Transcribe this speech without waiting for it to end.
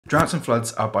Droughts and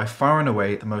floods are by far and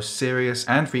away the most serious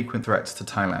and frequent threats to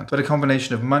Thailand, but a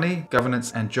combination of money,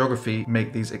 governance and geography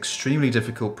make these extremely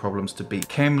difficult problems to beat.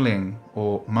 Kaemling,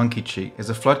 or monkey cheek, is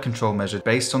a flood control measure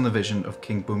based on the vision of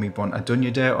King Bhumibol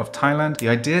Adulyadej of Thailand. The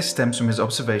idea stems from his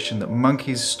observation that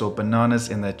monkeys store bananas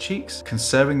in their cheeks,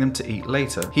 conserving them to eat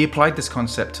later. He applied this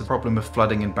concept to the problem of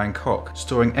flooding in Bangkok.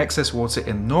 Storing excess water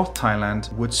in North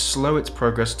Thailand would slow its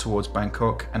progress towards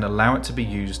Bangkok and allow it to be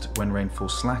used when rainfall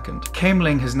slackened.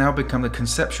 Kaemling has now become the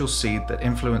conceptual seed that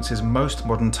influences most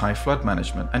modern Thai flood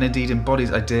management, and indeed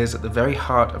embodies ideas at the very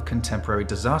heart of contemporary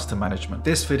disaster management.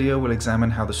 This video will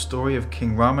examine how the story of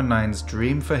King Rama IX's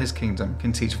dream for his kingdom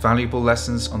can teach valuable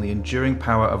lessons on the enduring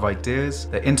power of ideas,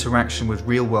 their interaction with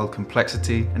real-world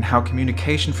complexity, and how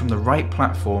communication from the right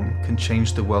platform can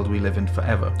change the world we live in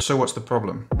forever. So what's the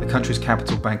problem? The country's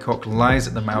capital, Bangkok, lies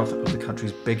at the mouth of the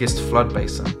country's biggest flood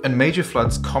basin, and major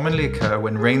floods commonly occur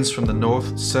when rains from the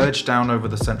north surge down over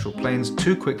the central plains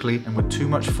too quickly and with too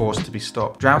much force to be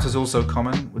stopped. Drought is also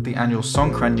common, with the annual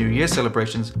Songkran New Year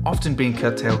celebrations often being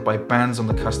curtailed by bans on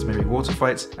the customary water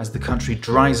fights as the country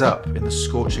dries up in the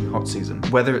scorching hot season.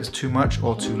 Whether it's too much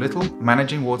or too little,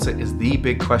 managing water is the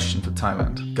big question for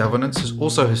Thailand. Governance has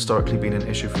also historically been an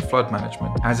issue for flood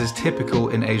management, as is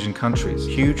typical in Asian countries.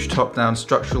 Huge top-down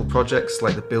structural projects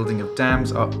like the building of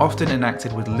dams are often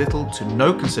enacted with little to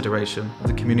no consideration of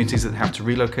the communities that have to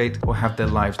relocate or have their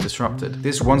lives disrupted.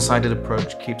 This one-sided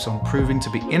approach keeps on proving to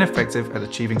be ineffective at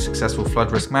achieving successful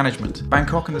flood risk management.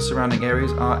 Bangkok and the surrounding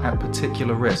areas are at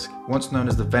particular risk. Once known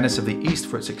as the Venice of the East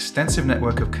for its extensive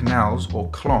network of canals, or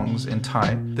klongs in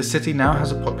Thai, the city now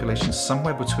has a population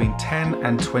somewhere between 10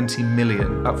 and 20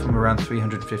 million, up from around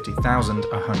 350,000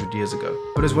 100 years ago.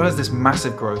 But as well as this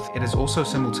massive growth, it has also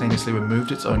simultaneously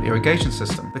removed its own irrigation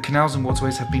system. The canals and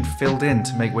waterways have been filled in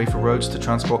to make way for roads to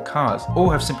transport cars,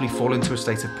 or have simply fallen to a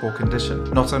state of poor condition.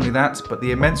 Not only that, but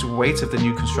the immense weight of the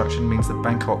new construction means that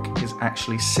Bangkok is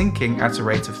actually sinking at a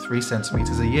rate of 3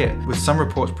 centimeters a year, with some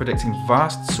reports predicting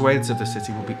vast swathes of the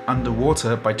city will be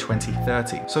underwater by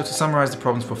 2030. So to summarize the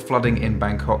problems for flooding in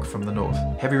Bangkok from the north,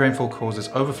 heavy rainfall causes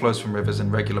overflows from rivers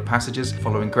and regular passages,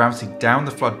 following gravity down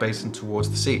the flood basin towards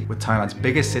the sea, with Thailand's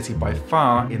biggest city by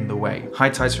far in the way. High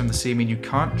tides from the sea mean you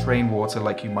can't drain water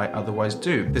like you might otherwise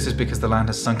do. This is because the land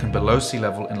has sunken below sea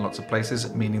level in lots of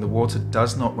places, meaning the water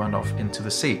does not run off into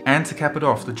the sea. And to cap it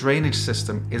off, the drainage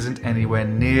system isn't anywhere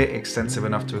near extensive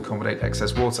enough to accommodate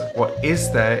excess water. What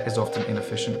is there is often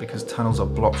inefficient because tunnels are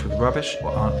blocked with rubbish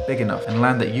or aren't big enough, and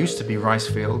land that used to be rice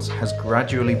fields has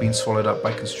gradually been swallowed up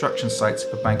by construction sites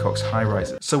for Bangkok's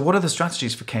high-rises. So what are the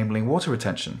strategies for Kaemling water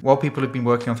retention? While people have been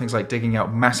working on things like digging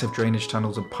out massive drainage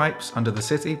tunnels and pipes under the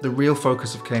city, the real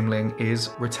focus of Kaemling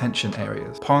is retention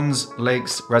areas. Ponds,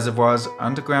 lakes, reservoirs,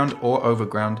 underground or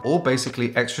overground, all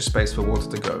basically extra space for water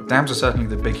to go. Dams are certainly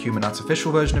the big human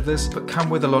artificial version of this, but come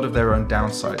with a lot of their own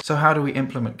downsides. So how do we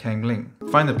implement Kaemling?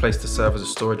 Find a place to serve as a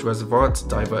storage reservoir to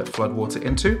divert flood water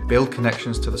into, build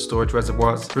connections to the storage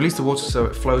reservoirs, release the water so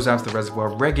it flows out of the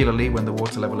reservoir regularly when the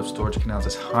water level of storage canals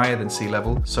is higher than sea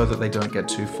level so that they don't get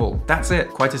too full. That's it.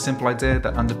 Quite a simple idea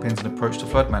that underpins an approach to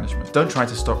flood management. Don't try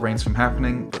to stop rains from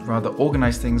happening, but rather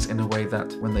organize things in a way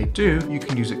that, when they do, you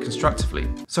can use it constructively.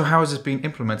 So how has this been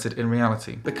implemented in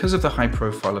reality? Because of the high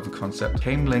profile of the concept,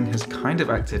 Kaemling has kind of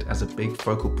acted as a big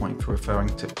focal point for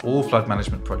referring to all flood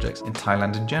management projects in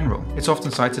Thailand in general. It's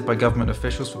often cited by government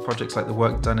officials for projects like the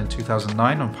work done in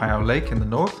 2009 on Phayao Lake in the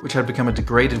north, which had become a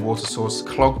degraded water source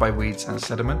clogged by weeds and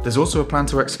sediment. There's also a plan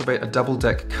to excavate a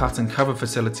double-deck cut and cover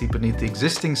facility beneath the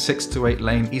existing 6 to 8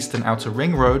 lane Eastern Outer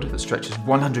Ring Road that stretches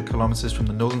 100 kilometers from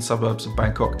the northern suburbs of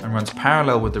Bangkok and runs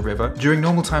parallel with the river. During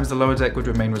normal times, the lower deck would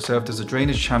remain reserved as a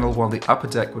drainage channel, while the upper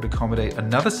deck would accommodate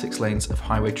another 6 lanes of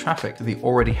highway traffic to the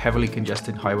already heavily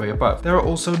congested highway above. There are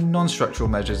also non-structural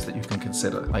measures that you can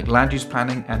consider, like land use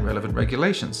planning and relevant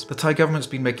regulations. The Thai government's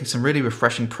been making some really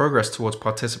refreshing progress towards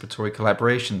participatory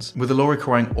collaborations, with the law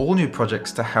requiring all new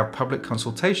projects to have public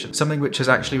consultation, something which has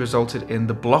actually resulted in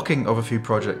the blocking of a few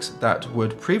projects that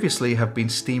would previously have been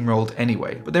steamrolled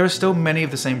anyway. But there are still many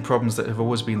of the same problems that have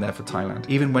always been there for Thailand.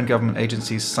 Even when government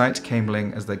agencies cite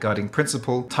Kaemling as their guiding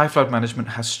principle, Thai flood management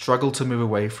has struggled to move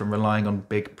away from relying on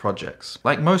big projects.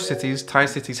 Like most cities, Thai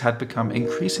cities had become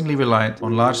increasingly reliant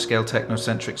on large-scale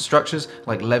technocentric structures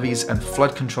like levees and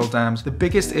flood control dams The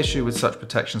biggest issue with such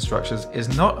protection structures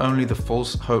is not only the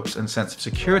false hopes and sense of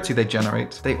security they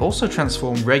generate, they also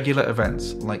transform regular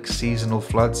events like seasonal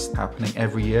floods happening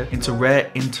every year into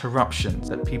rare interruptions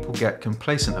that people get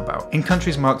complacent about. In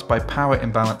countries marked by power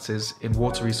imbalances in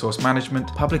water resource management,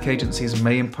 public agencies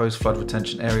may impose flood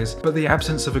retention areas, but the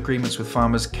absence of agreements with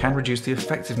farmers can reduce the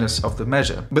effectiveness of the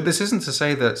measure. But this isn't to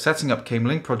say that setting up Came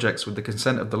Link projects with the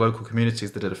consent of the local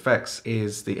communities that it affects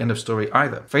is the end of story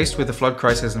either. Faced with a flood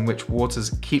crisis in which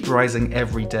waters keep rising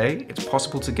every day, it's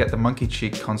possible to get the monkey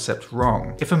cheek concept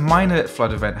wrong. If a minor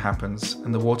flood event happens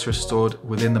and the water is stored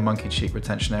within the monkey cheek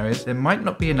retention areas, there might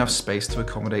not be enough space to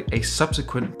accommodate a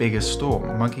subsequent bigger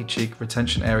storm. Monkey cheek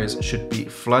retention areas should be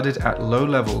flooded at low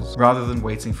levels rather than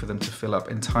waiting for them to fill up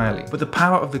entirely. But the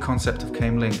power of the concept of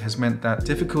Came Link has meant that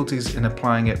difficulties in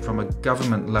applying it from a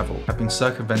government level have been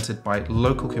circumvented by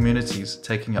local communities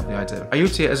taking up the idea.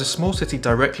 Ayutthaya is a small city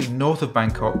directly north of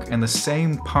Bangkok in the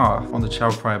same path on the Chao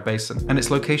Phraya Basin, and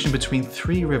its location between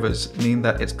three rivers mean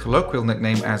that its colloquial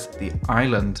nickname as the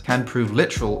island can prove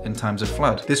literal in times of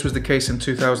flood. This was the case in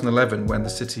 2011 when the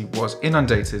city was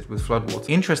inundated with floodwater.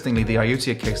 Interestingly, the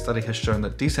Ayutthaya case study has shown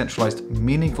that decentralized,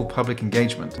 meaningful public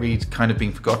engagement, read kind of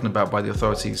being forgotten about by the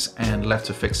authorities and left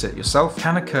to fix it yourself,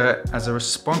 can occur as a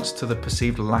response to the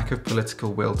perceived lack of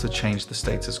political will to change the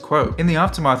status quo. In the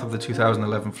aftermath of the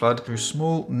 2011 flood, through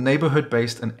small,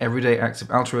 neighborhood-based and everyday acts of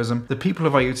altruism, the people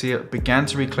of Ayutthaya began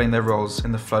to reclaim their roles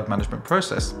in the flood management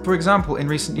process. For example, in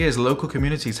recent years, local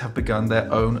communities have begun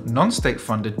their own non-state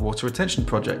funded water retention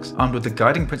projects. Armed with the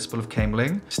guiding principle of Came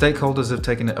Link, stakeholders have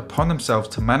taken it upon themselves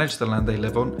to manage the land they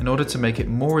live on in order to make it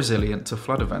more resilient to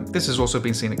flood events. This has also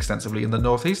been seen extensively in the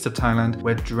northeast of Thailand,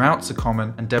 where droughts are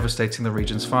common and devastating the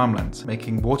region's farmlands,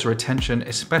 making water retention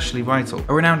especially vital.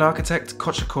 A renowned architect,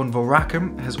 Kochakon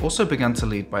Vorakam, has also begun to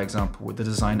lead by example with the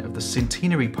design of the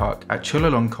Centenary Park at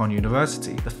Chulalongkorn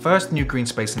University, the first new green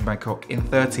space in Bangkok in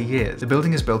 30 years. The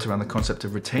building is built around the concept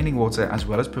of retaining water as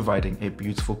well as providing a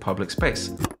beautiful public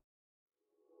space.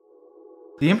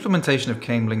 The implementation of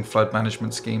Came Link flood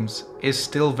management schemes is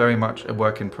still very much a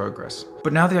work in progress.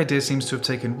 But now the idea seems to have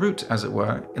taken root, as it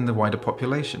were, in the wider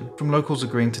population. From locals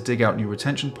agreeing to dig out new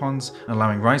retention ponds and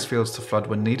allowing rice fields to flood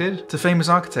when needed, to famous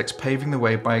architects paving the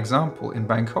way by example in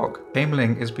Bangkok, Came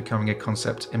Link is becoming a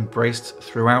concept embraced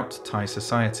throughout Thai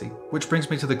society. Which brings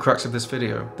me to the crux of this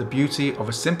video, the beauty of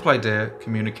a simple idea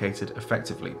communicated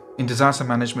effectively. In disaster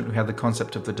management, we have the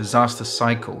concept of the disaster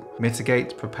cycle: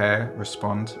 mitigate, prepare,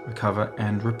 respond, recover,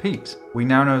 and repeat. We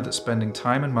now know that spending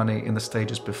time and money in the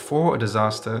stages before a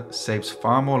disaster saves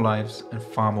far more lives and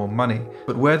far more money.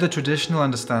 But where the traditional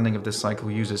understanding of this cycle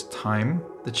uses time,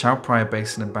 the Chao Phraya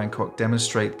Basin in Bangkok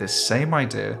demonstrate this same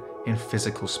idea in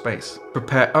physical space.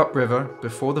 Prepare upriver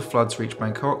before the floods reach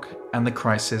Bangkok and the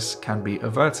crisis can be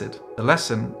averted. The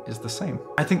lesson is the same.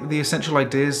 I think the essential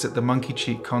ideas that the monkey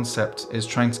cheek concept is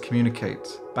trying to communicate,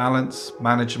 balance,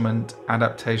 management,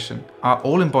 adaptation, are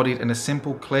all embodied in a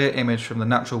simple, clear image from the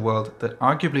natural world that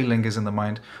arguably lingers in the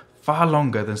mind far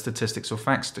longer than statistics or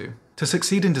facts do. To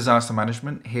succeed in disaster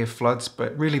management, here floods,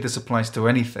 but really this applies to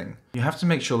anything, you have to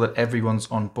make sure that everyone's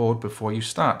on board before you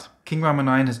start. King Rama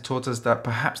 9 has taught us that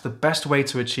perhaps the best way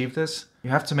to achieve this, you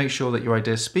have to make sure that your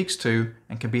idea speaks to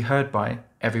and can be heard by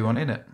everyone in it.